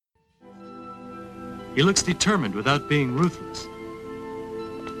He looks determined without being ruthless.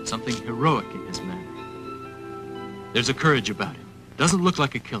 Something heroic in his manner. There's a courage about him. Doesn't look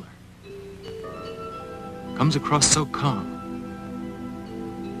like a killer. Comes across so calm.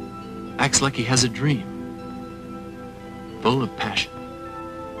 Acts like he has a dream. Full of passion.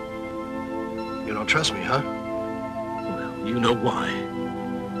 You don't trust me, huh? Well, you know why.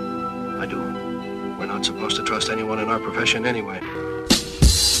 I do. We're not supposed to trust anyone in our profession anyway.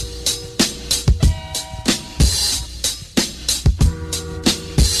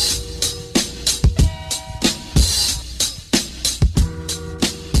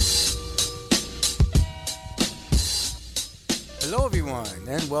 Hello everyone,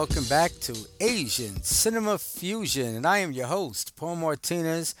 and welcome back to Asian Cinema Fusion, and I am your host, Paul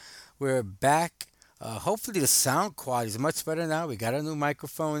Martinez. We're back. Hopefully the sound quality is much better now. We got a new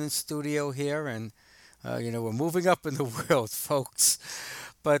microphone in studio here, and we're moving up in the world, folks.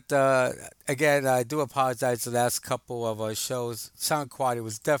 But again, I do apologize. The last couple of shows, sound quality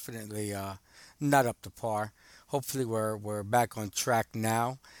was definitely not up to par. Hopefully we're back on track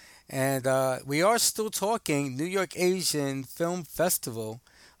now. And we are still talking New York Asian Film Festival.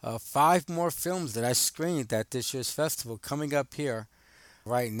 5 more films that I screened at this year's festival coming up here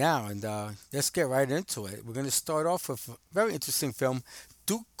right now. And let's get right into it. We're going to start off with a very interesting film,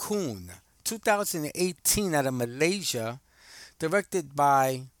 Dukun, 2018 out of Malaysia, directed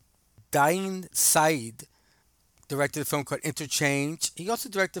by Dain Said. Directed a film called Interchange. He also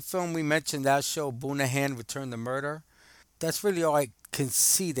directed a film we mentioned last show, Bunahan Return to Murder. That's really all I can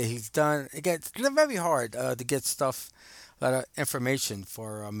see that he's done. Again, it's very hard to get a lot of information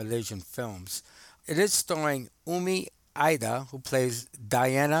for Malaysian films. It is starring Umi Aida, who plays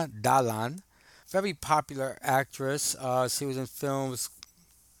Diana Dahlan, very popular actress. She was in films,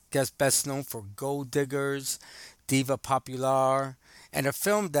 best known for Gold Diggers, Diva Popular, and a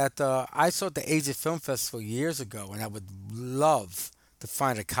film that I saw at the Asian Film Festival years ago, and I would love to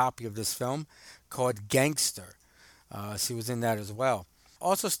find a copy of this film called Gangster. She was in that as well.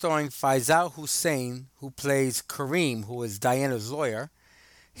 Also starring Faisal Hussain, who plays Kareem, who is Diana's lawyer.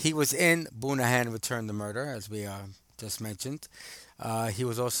 He was in Bunahan Return to Murder, as we just mentioned. He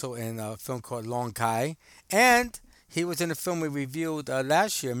was also in a film called Long Kai. And he was in a film we reviewed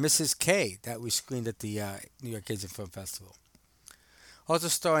last year, Mrs. K, that we screened at the New York Asian Film Festival. Also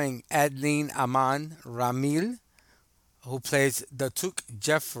starring Adeline Aman Ramil, who plays Datuk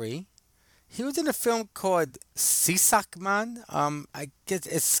Jeffrey. He was in a film called Sisakman. I guess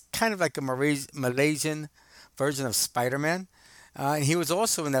it's kind of like a Malaysian version of Spider-Man. And he was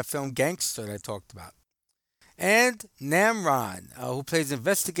also in that film Gangster that I talked about. And Namran, who plays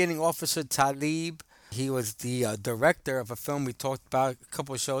investigating officer Talib. He was the director of a film we talked about a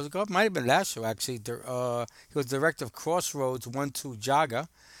couple of shows ago. It might have been last show, actually. He was director of Crossroads 1-2 Jaga.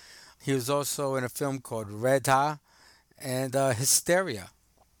 He was also in a film called Redha and Hysteria.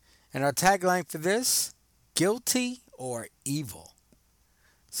 And our tagline for this, guilty or evil.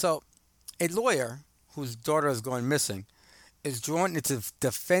 So, a lawyer whose daughter has gone missing is drawn into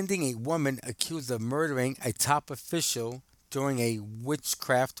defending a woman accused of murdering a top official during a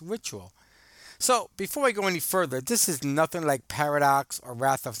witchcraft ritual. So, before I go any further, this is nothing like Paradox or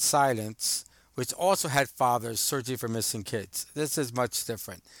Wrath of Silence, which also had fathers searching for missing kids. This is much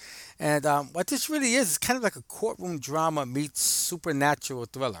different. And what this really is kind of like a courtroom drama meets supernatural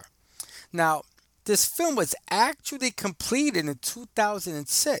thriller. Now, this film was actually completed in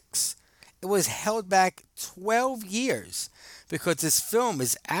 2006. It was held back 12 years because this film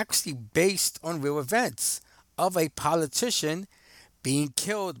is actually based on real events of a politician being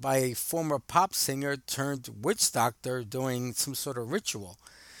killed by a former pop singer turned witch doctor doing some sort of ritual.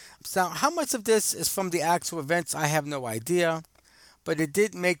 So, how much of this is from the actual events, I have no idea. But it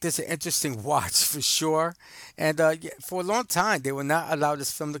did make this an interesting watch for sure. And for a long time, they would not allow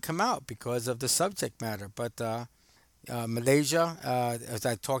this film to come out because of the subject matter. But Malaysia, as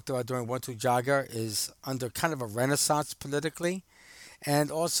I talked about during 1-2 Jaga, is under kind of a renaissance politically.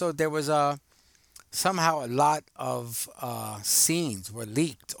 And also there was somehow a lot of scenes were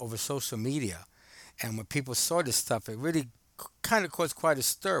leaked over social media. And when people saw this stuff, it really kind of caused quite a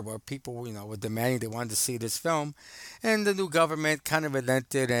stir where people, were demanding they wanted to see this film. And the new government kind of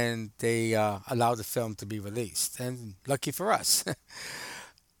relented and they allowed the film to be released. And lucky for us.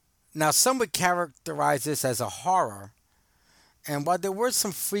 Now, some would characterize this as a horror. And while there were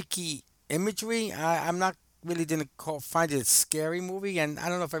some freaky imagery, I'm not really find it a scary movie. And I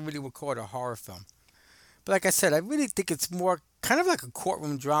don't know if I really would call it a horror film. But like I said, I really think it's more kind of like a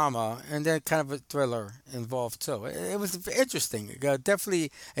courtroom drama and then kind of a thriller involved too. It was interesting.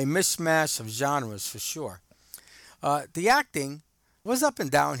 Definitely a mishmash of genres for sure. The acting was up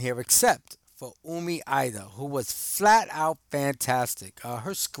and down here except for Umi Ida, who was flat out fantastic.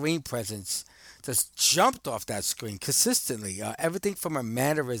 Her screen presence just jumped off that screen consistently. Everything from her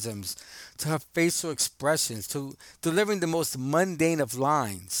mannerisms to her facial expressions to delivering the most mundane of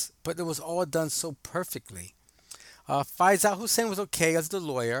lines, but it was all done so perfectly. Faisal Hussein was okay as the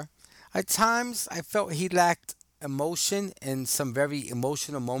lawyer. At times, I felt he lacked emotion in some very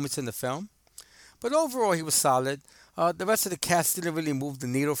emotional moments in the film, but overall, he was solid. The rest of the cast didn't really move the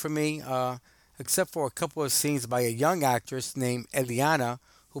needle for me, except for a couple of scenes by a young actress named Eliana,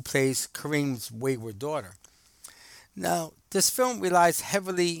 who plays Kareem's wayward daughter. Now, this film relies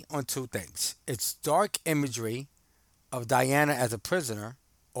heavily on two things: its dark imagery of Diana as a prisoner,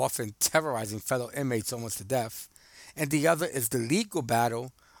 often terrorizing fellow inmates almost to death, and the other is the legal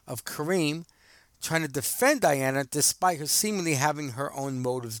battle of Kareem trying to defend Diana despite her seemingly having her own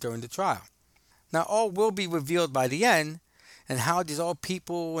motives during the trial. Now, all will be revealed by the end, and how these all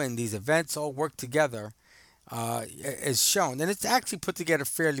people and these events all work together is shown. And it's actually put together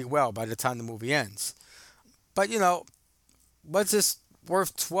fairly well by the time the movie ends. But, was this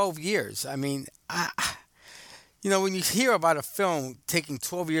worth 12 years? I mean, when you hear about a film taking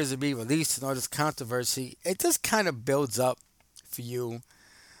 12 years to be released and all this controversy, it just kind of builds up for you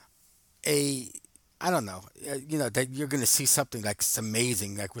I don't know, that you're going to see something like it's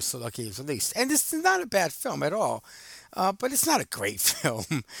amazing, like we're so lucky it was released. And this is not a bad film at all, but it's not a great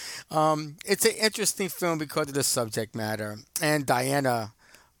film. It's an interesting film because of the subject matter. And Diana,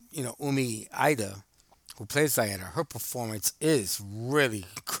 Umi Ida, who plays Diana, her performance is really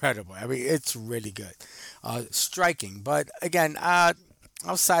incredible. I mean, it's really good. Striking. But again,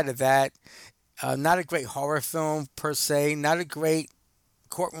 outside of that, not a great horror film per se, not a great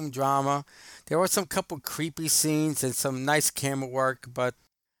courtroom drama. There were some couple creepy scenes and some nice camera work, but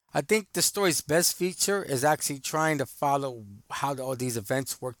I think the story's best feature is actually trying to follow how all these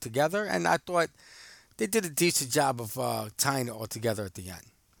events work together, and I thought they did a decent job of tying it all together at the end.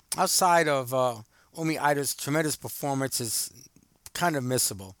 Outside of Umi Ida's tremendous performance is kind of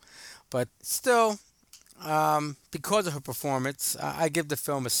missable, but still, because of her performance, I give the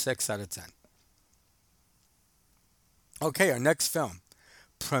film a 6 out of 10. Okay, our next film.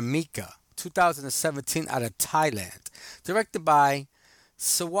 Premika, 2017, out of Thailand, directed by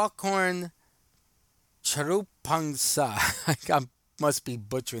Siwakorn Charupangsa. I must be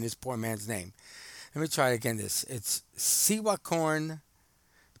butchering this poor man's name. Let me try again. It's Siwakorn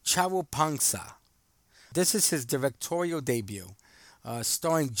Charupangsa. This is his directorial debut,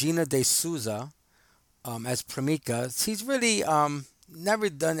 starring Gina De Souza as Premika. He's really never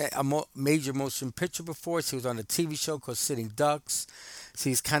done a major motion picture before. So he was on a TV show called Sitting Ducks. So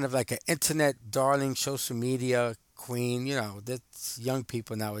he's kind of like an internet darling, social media queen. That's young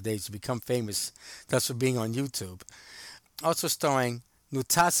people nowadays who become famous just for being on YouTube. Also starring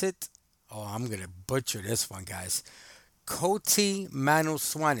Nutasit. Oh, I'm going to butcher this one, guys. Koti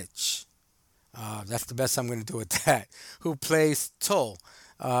Manuswanich. That's the best I'm going to do with that. Who plays Tul.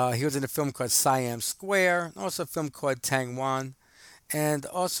 He was in a film called Siam Square. Also a film called Tangwan. And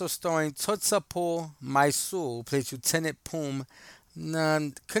also starring Totsapol Maisul, who plays Lieutenant Poom.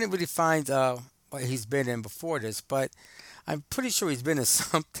 Couldn't really find what he's been in before this, but I'm pretty sure he's been in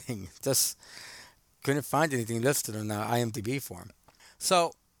something. Just couldn't find anything listed on IMDb for him.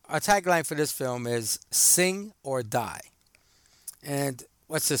 So our tagline for this film is Sing or Die. And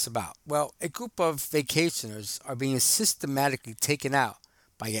what's this about? Well, a group of vacationers are being systematically taken out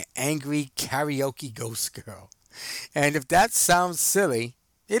by an angry karaoke ghost girl. And if that sounds silly,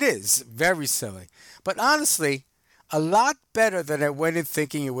 it is very silly. But honestly, a lot better than I went in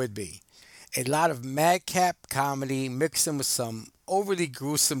thinking it would be. A lot of madcap comedy mixing with some overly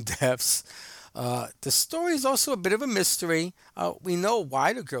gruesome deaths. The story is also a bit of a mystery. We know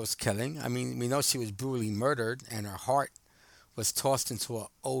why the girl's killing. I mean, we know she was brutally murdered and her heart was tossed into an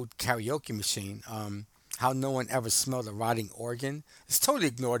old karaoke machine. How no one ever smelled a rotting organ is totally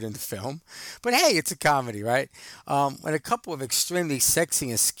ignored in the film. But hey, it's a comedy, right? When a couple of extremely sexy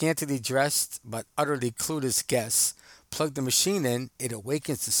and scantily dressed but utterly clueless guests plug the machine in, it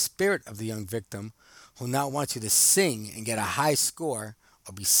awakens the spirit of the young victim who now wants you to sing and get a high score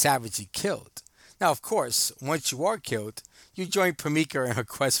or be savagely killed. Now, of course, once you are killed, you join Premika in her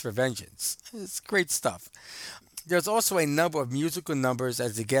quest for vengeance. It's great stuff. There's also a number of musical numbers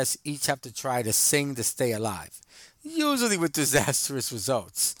as the guests each have to try to sing to stay alive, usually with disastrous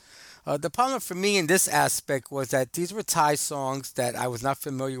results. The problem for me in this aspect was that these were Thai songs that I was not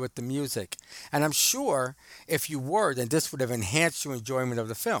familiar with the music, and I'm sure if you were, then this would have enhanced your enjoyment of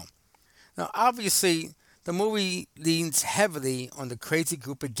the film. Now, obviously, the movie leans heavily on the crazy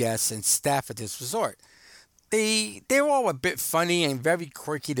group of guests and staff at this resort. they're all a bit funny and very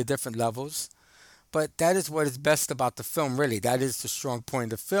quirky to different levels. But that is what is best about the film, really. That is the strong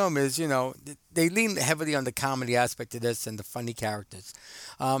point of the film is, they lean heavily on the comedy aspect of this and the funny characters.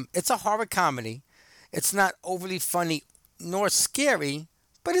 It's a horror comedy. It's not overly funny nor scary,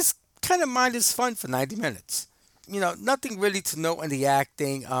 but it's kind of mindless fun for 90 minutes. Nothing really to note in the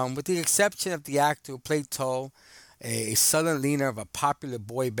acting, with the exception of the actor who played Toll, a southern leaner of a popular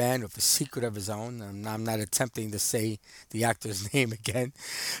boy band with a secret of his own. I'm not attempting to say the actor's name again.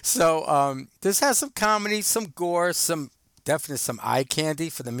 So this has some comedy, some gore, definitely some eye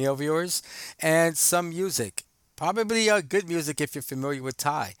candy for the male viewers, and some music. Probably good music if you're familiar with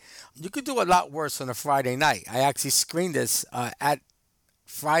Thai. You could do a lot worse on a Friday night. I actually screened this at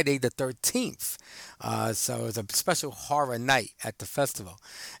Friday the 13th. So it's a special horror night at the festival.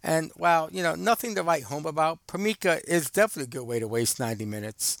 And while, nothing to write home about, Pamika is definitely a good way to waste 90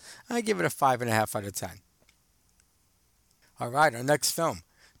 minutes. I give it a 5.5 out of 10. All right, our next film,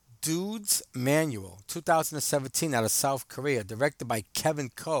 Dude's Manual, 2017 out of South Korea, directed by Kevin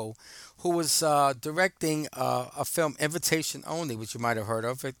Ko, who was directing a film Invitation Only, which you might have heard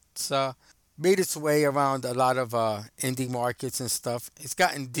of. It's made its way around a lot of indie markets and stuff. It's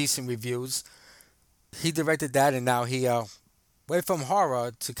gotten decent reviews. He directed that, and now he went from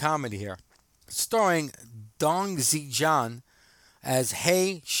horror to comedy here. Starring Dong Zijan as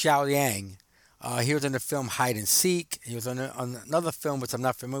Hei Xiaoliang. He was in the film Hide and Seek. He was on another film which I'm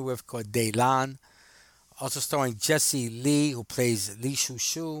not familiar with called Daylan. Also starring Jessie Lee, who plays Li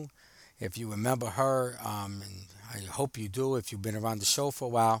Shushu. If you remember her, and I hope you do if you've been around the show for a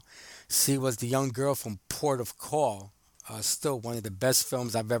while. She was the young girl from Port of Call. Still one of the best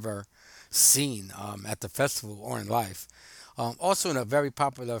films I've ever seen at the festival or in life. Also in a very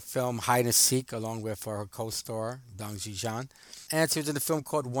popular film, Hide and Seek, along with her co-star, Dong Zijan. And she was in a film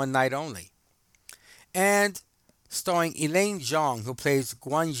called One Night Only. And starring Elaine Zhang, who plays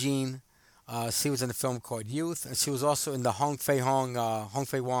Guanjin. She was in a film called Youth, and she was also in the Hong Fei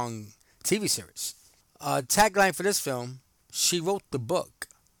Wong TV series. Tagline for this film, she wrote the book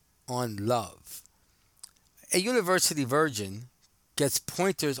on love. A university virgin gets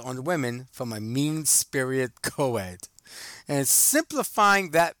pointers on women from a mean-spirited co-ed. And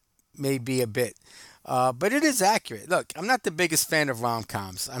simplifying that may be a bit, but it is accurate. Look, I'm not the biggest fan of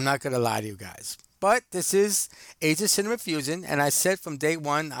rom-coms. I'm not going to lie to you guys. But this is Asian Cinema Fusion, and I said from day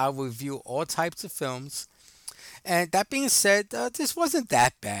one I'll review all types of films. And that being said, this wasn't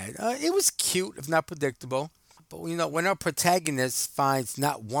that bad. It was cute, if not predictable. But when our protagonist finds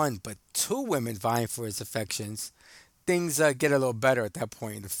not one but two women vying for his affections, things get a little better at that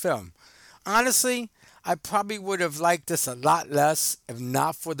point in the film. Honestly, I probably would have liked this a lot less if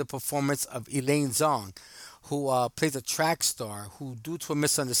not for the performance of Elaine Zong, who plays a track star who, due to a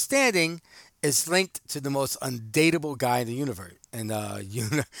misunderstanding, is linked to the most undateable guy in the universe. And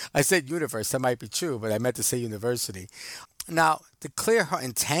I said universe, that might be true, but I meant to say university. Now, to clear her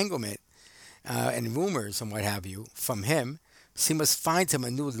entanglement and rumors and what have you from him, she must find him a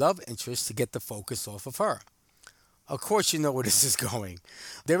new love interest to get the focus off of her. Of course, you know where this is going.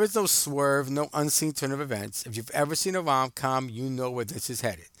 There is no swerve, no unseen turn of events. If you've ever seen a rom-com, you know where this is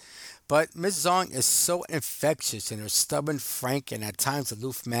headed. But Ms. Zong is so infectious in her stubborn, frank, and at times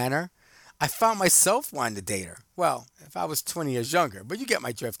aloof manner, I found myself wanting to date her. Well, if I was 20 years younger, but you get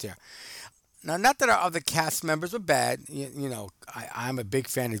my drift here. Now, not that our other cast members were bad. I'm a big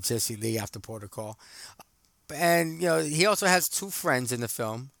fan of Jessie Lee after Protocol. And, he also has two friends in the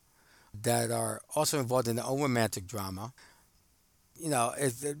film that are also involved in their own romantic drama.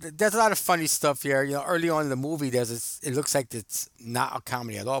 There's a lot of funny stuff here. Early on in the movie, it looks like it's not a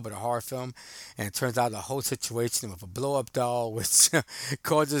comedy at all, but a horror film. And it turns out the whole situation with a blow-up doll, which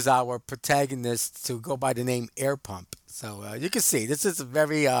causes our protagonist to go by the name Air Pump. So you can see, this is a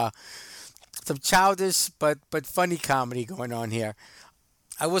very, some childish but funny comedy going on here.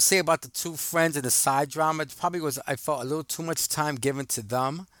 I will say about the two friends in the side drama, it probably was, I felt a little too much time given to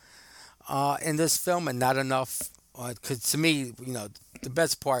them in this film and not enough. Because to me, the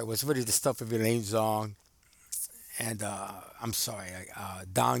best part was really the stuff of Elaine Zong and,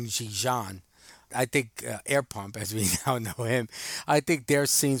 Dong Zijan. I think Air Pump, as we now know him, I think their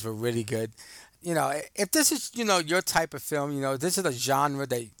scenes were really good. If this is, your type of film, this is a genre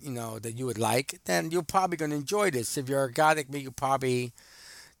that, that you would like, then you're probably going to enjoy this. If you're a guy like me, you probably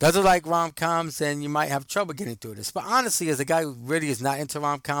doesn't like rom-coms, then you might have trouble getting through this. But honestly, as a guy who really is not into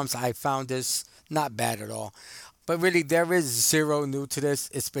rom-coms, I found this not bad at all. But really, there is zero new to this.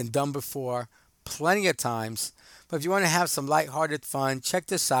 It's been done before plenty of times. But if you want to have some lighthearted fun, check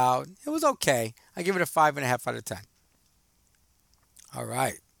this out. It was okay. I give it a 5.5 out of 10. All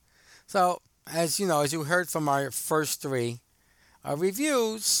right. So As you know, as you heard from our first three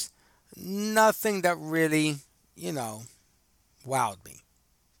reviews, nothing that really, you know, wowed me.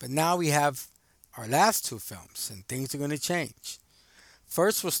 But now we have our last two films, and things are going to change.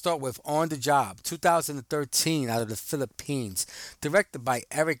 First, we'll start with On the Job, 2013, out of the Philippines, directed by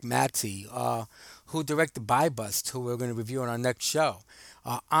Eric Mattei, who directed By Bust, who we're going to review on our next show.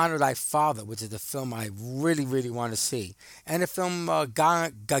 Honor Thy Father, which is the film I really, really want to see, and the film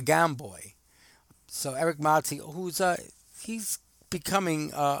Gagamboy. So Eric Mattei, he's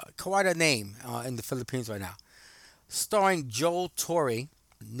becoming quite a name in the Philippines right now, starring Joel Torre,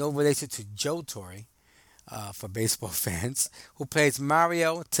 no relation to Joe Torre, for baseball fans, who plays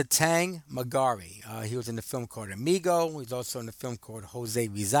Mario Tatang Magari. He was in the film called Amigo. He's also in the film called Jose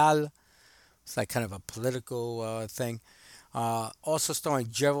Rizal. It's like kind of a political thing. Also starring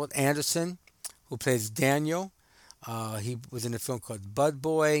Gerald Anderson, who plays Daniel. He was in the film called Bud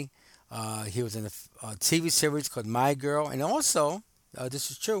Boy. He was in a TV series called My Girl. And also, this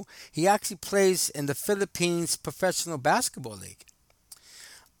is true, he actually plays in the Philippines Professional Basketball League.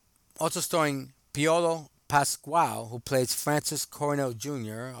 Also starring Piolo Pascual, who plays Francis Coronel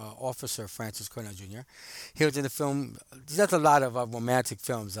Jr., Officer Francis Coronel Jr. He was in the film, he does a lot of romantic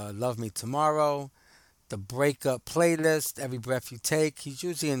films, Love Me Tomorrow, The Breakup Playlist, Every Breath You Take. He's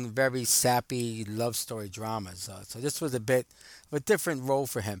usually in very sappy love story dramas. So this was a bit of a different role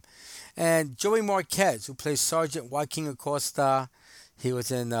for him. And Joey Marquez, who plays Sergeant Joaquin Acosta. He was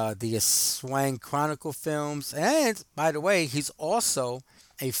in the Swang Chronicle films. And, by the way, he's also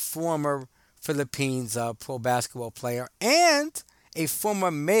a former Philippines pro basketball player and a former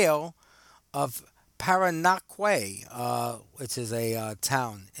mayor of Paranaque, which is a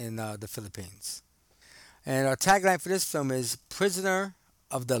town in the Philippines. And our tagline for this film is Prisoner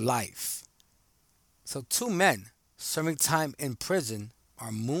of the Life. So two men serving time in prison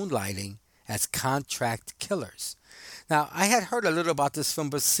are moonlighting as contract killers. Now, I had heard a little about this film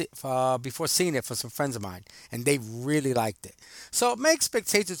before seeing it for some friends of mine, and they really liked it. So my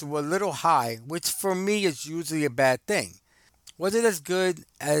expectations were a little high, which for me is usually a bad thing. Was it as good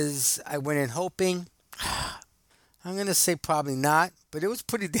as I went in hoping? I'm going to say probably not, but it was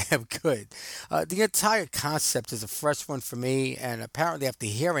pretty damn good. The entire concept is a fresh one for me, and apparently after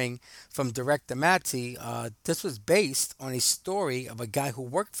hearing from director Mattei, this was based on a story of a guy who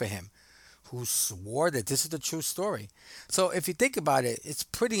worked for him, who swore that this is the true story. So if you think about it, it's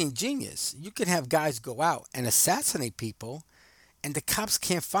pretty ingenious. You can have guys go out and assassinate people, and the cops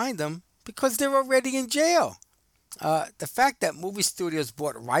can't find them because they're already in jail. The fact that movie studios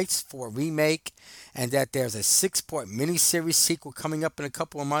bought rights for a remake and that there's a 6-part miniseries sequel coming up in a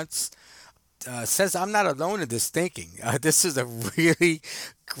couple of months says I'm not alone in this thinking. This is a really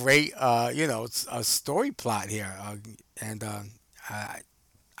great, a story plot here.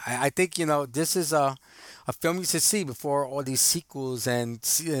 I think, this is a film you should see before all these sequels and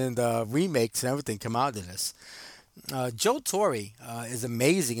remakes and everything come out of this. Joe Torre is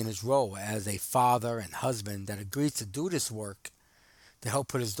amazing in his role as a father and husband that agrees to do this work to help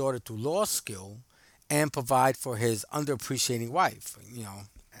put his daughter through law school and provide for his underappreciating wife.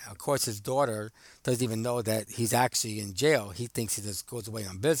 Of course, his daughter doesn't even know that he's actually in jail. He thinks he just goes away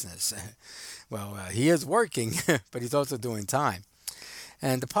on business. Well, he is working, but he's also doing time.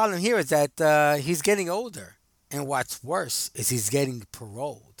 And the problem here is that he's getting older. And what's worse is he's getting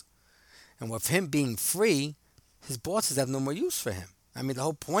paroled. And with him being free, his bosses have no more use for him. I mean, the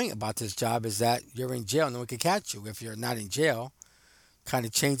whole point about this job is that you're in jail. No one can catch you. If you're not in jail, kind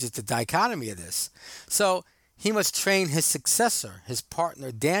of changes the dichotomy of this. So he must train his successor, his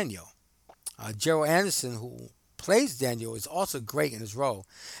partner, Daniel. Gerald Anderson, who plays Daniel, is also great in his role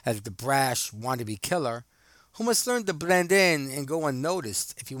as the brash wannabe killer who must learn to blend in and go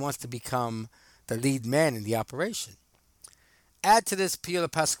unnoticed if he wants to become the lead man in the operation. Add to this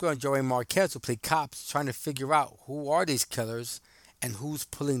Piolo Pascual and Joey Marquez, who play cops trying to figure out who are these killers and who's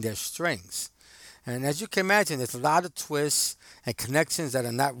pulling their strings. And as you can imagine, there's a lot of twists and connections that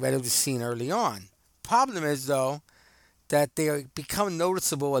are not readily seen early on. Problem is, though, that they become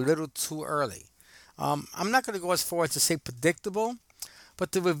noticeable a little too early. I'm not going to go as far as to say predictable,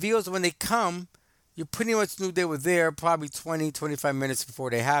 but the reveals when they come, you pretty much knew they were there probably 20, 25 minutes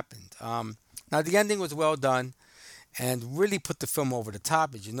before they happened. Now, the ending was well done and really put the film over the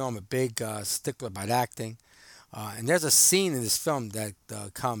top. As you know, I'm a big stickler about acting. And there's a scene in this film that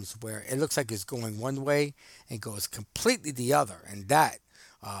comes where it looks like it's going one way and goes completely the other. And that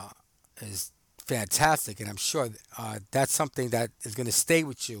is fantastic. And I'm sure that's something that is going to stay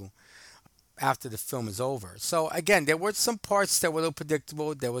with you after the film is over. So, again, there were some parts that were a little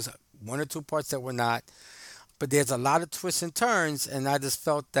predictable. There was one or two parts that were not. But there's a lot of twists and turns. And I just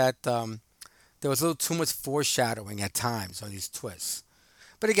felt that there was a little too much foreshadowing at times on these twists.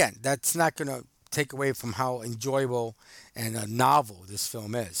 But again, that's not going to take away from how enjoyable and novel this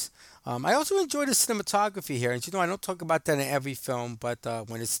film is. I also enjoy the cinematography here, and I don't talk about that in every film, but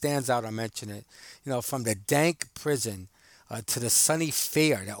when it stands out, I mention it. From the dank prison to the sunny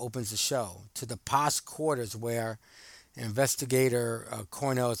fair that opens the show, to the posh quarters where investigator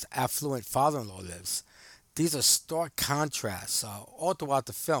Cornell's affluent father-in-law lives. These are stark contrasts all throughout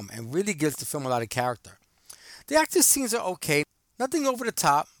the film, and really gives the film a lot of character. The action scenes are okay. Nothing over the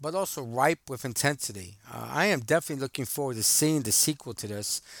top, but also ripe with intensity. I am definitely looking forward to seeing the sequel to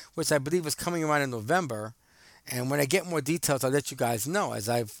this, which I believe is coming around in November. And when I get more details, I'll let you guys know.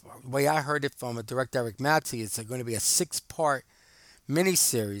 The way I heard it from Director Eric Matty, it's going to be a 6-part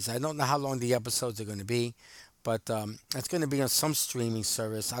miniseries. I don't know how long the episodes are going to be, but it's going to be on some streaming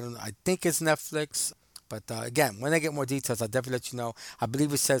service. I think it's Netflix. But again, when I get more details, I'll definitely let you know. I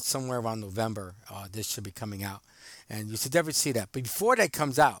believe it said somewhere around November this should be coming out. And you should definitely see that. But before that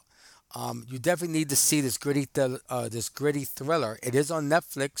comes out, you definitely need to see this gritty thriller. It is on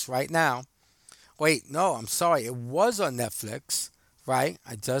Netflix right now. Wait, no, I'm sorry. It was on Netflix, right?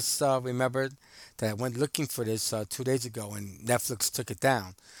 I just remembered that I went looking for this 2 days ago and Netflix took it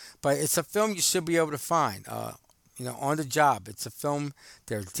down. But it's a film you should be able to find. On the job. It's a film.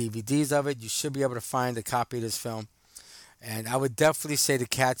 There's DVDs of it. You should be able to find a copy of this film. And I would definitely say to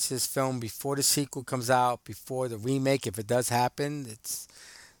catch this film before the sequel comes out, before the remake, if it does happen.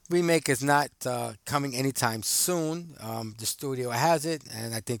 Remake is not coming anytime soon. The studio has it,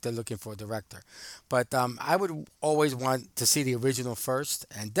 and I think they're looking for a director. But I would always want to see the original first,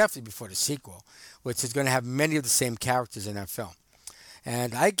 and definitely before the sequel, which is going to have many of the same characters in that film.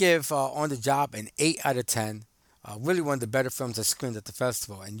 And I give On the Job an 8 out of 10. Really one of the better films I screened at the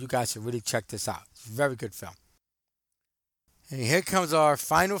festival, and you guys should really check this out. It's a very good film. And here comes our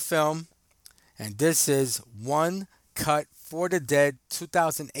final film, and this is One Cut for the Dead,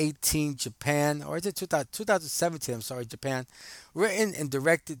 2018 Japan, or is it 2017, I'm sorry, Japan, written and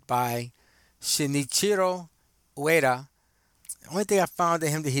directed by Shinichiro Ueda. The only thing I found of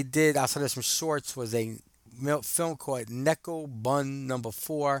him that he did outside of some shorts was a film called Neko Bun Number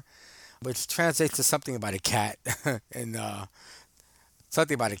 4, which translates to something about a cat, and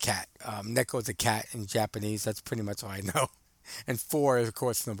something about a cat. Neko is a cat in Japanese, that's pretty much all I know. And 4 is, of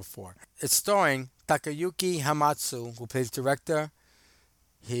course, number 4. It's starring Takayuki Hamatsu, who plays director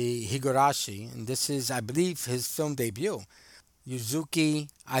Higurashi, and this is, I believe, his film debut. Yuzuki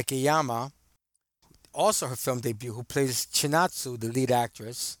Akiyama, also her film debut, who plays Chinatsu, the lead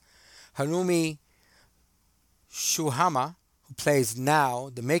actress. Harumi Shuhama, who plays Nao,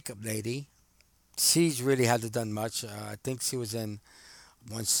 the makeup lady. She's really hasn't done much. I think she was in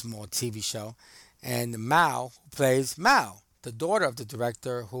one small TV show. And Mao, who plays Mao, the daughter of the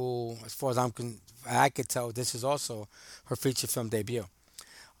director, who, as far as I could tell, this is also her feature film debut.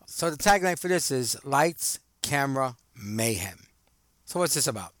 So the tagline for this is Lights, Camera, Mayhem. So what's this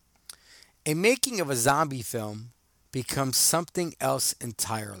about? A making of a zombie film becomes something else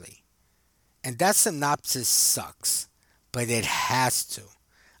entirely. And that synopsis sucks, but it has to.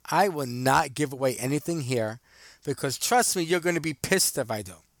 I will not give away anything here because trust me, you're going to be pissed if I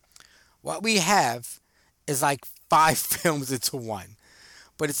do. What we have is like 5 films into one,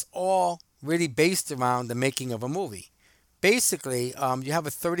 but it's all really based around the making of a movie. Basically, you have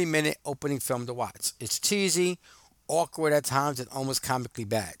a 30-minute opening film to watch. It's cheesy, awkward at times, and almost comically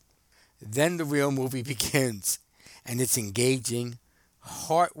bad. Then the real movie begins, and it's engaging,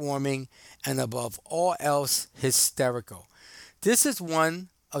 heartwarming, and above all else, hysterical. This is one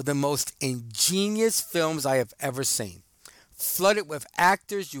of the most ingenious films I have ever seen. Flooded with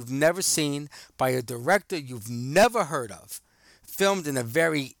actors you've never seen by a director you've never heard of. Filmed in a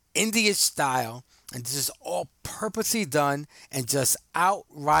very Indian style, and this is all purposely done and just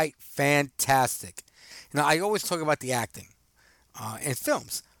outright fantastic. I always talk about the acting in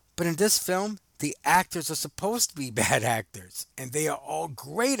films, but in this film, the actors are supposed to be bad actors, and they are all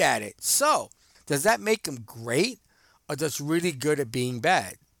great at it. So, does that make them great, or just really good at being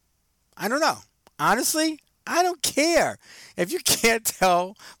bad? I don't know. Honestly, I don't care. If you can't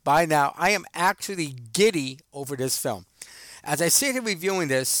tell by now, I am actually giddy over this film. As I sit here reviewing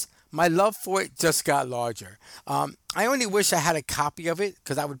this, my love for it just got larger. I only wish I had a copy of it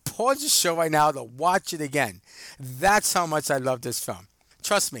because I would pause the show right now to watch it again. That's how much I love this film.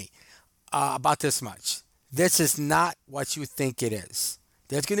 Trust me, about this much. This is not what you think it is.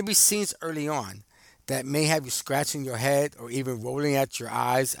 There's going to be scenes early on that may have you scratching your head or even rolling at your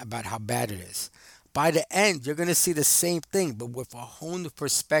eyes about how bad it is. By the end, you're going to see the same thing, but with a whole new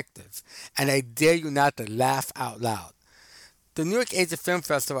perspective. And I dare you not to laugh out loud. The New York Asian Film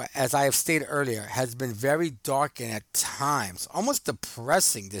Festival, as I have stated earlier, has been very dark and at times almost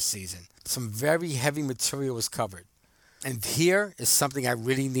depressing this season. Some very heavy material was covered. And here is something I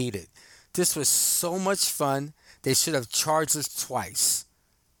really needed. This was so much fun, they should have charged us twice.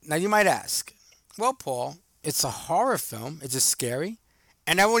 Now you might ask, well, Paul, it's a horror film. Is it scary?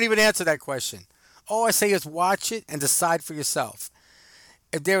 And I won't even answer that question. All I say is watch it and decide for yourself.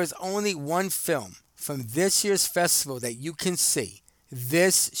 If there is only one film from this year's festival that you can see,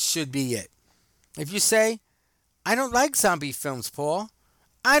 this should be it. If you say, I don't like zombie films, Paul,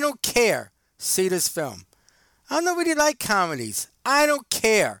 I don't care, see this film. I don't really like comedies, I don't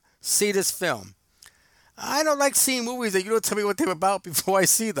care, see this film. I don't like seeing movies that you don't tell me what they're about before I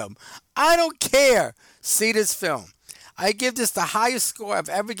see them. I don't care, see this film. I give this the highest score I've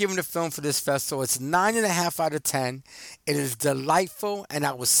ever given a film for this festival. It's 9.5 out of 10. It is delightful, and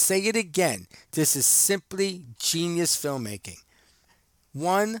I will say it again. This is simply genius filmmaking.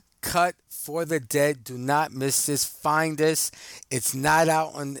 One Cut for the Dead. Do not miss this. Find this. It's not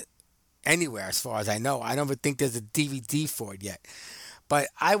out on anywhere as far as I know. I don't even think there's a DVD for it yet. But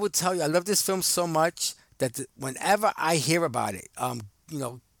I will tell you, I love this film so much that whenever I hear about it,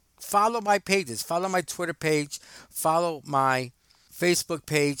 follow my pages. Follow my Twitter page. Follow my Facebook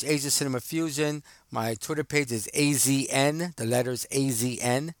page, Asian Cinema Fusion. My Twitter page is AZN, the letters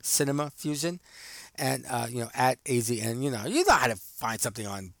AZN, Cinema Fusion. And, at AZN, you know how to find something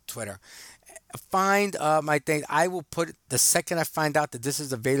on Twitter. Find my thing. I will put it, the second I find out that this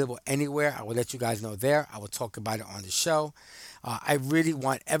is available anywhere, I will let you guys know there. I will talk about it on the show. I really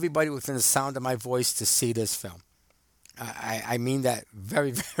want everybody within the sound of my voice to see this film. I mean that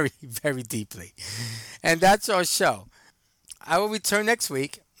very, very, very deeply. And that's our show. I will return next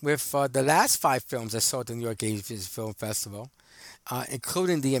week with the last 5 films I saw at the New York Asian Film Festival,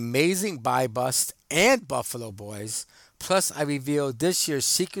 including The Amazing Buy Bust and Buffalo Boys. Plus, I reveal this year's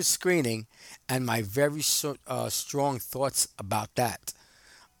secret screening and my very strong thoughts about that.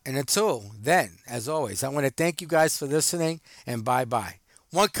 And until then, as always, I want to thank you guys for listening, and bye-bye.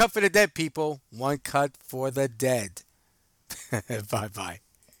 One cut for the dead, people. One cut for the dead. Bye-bye.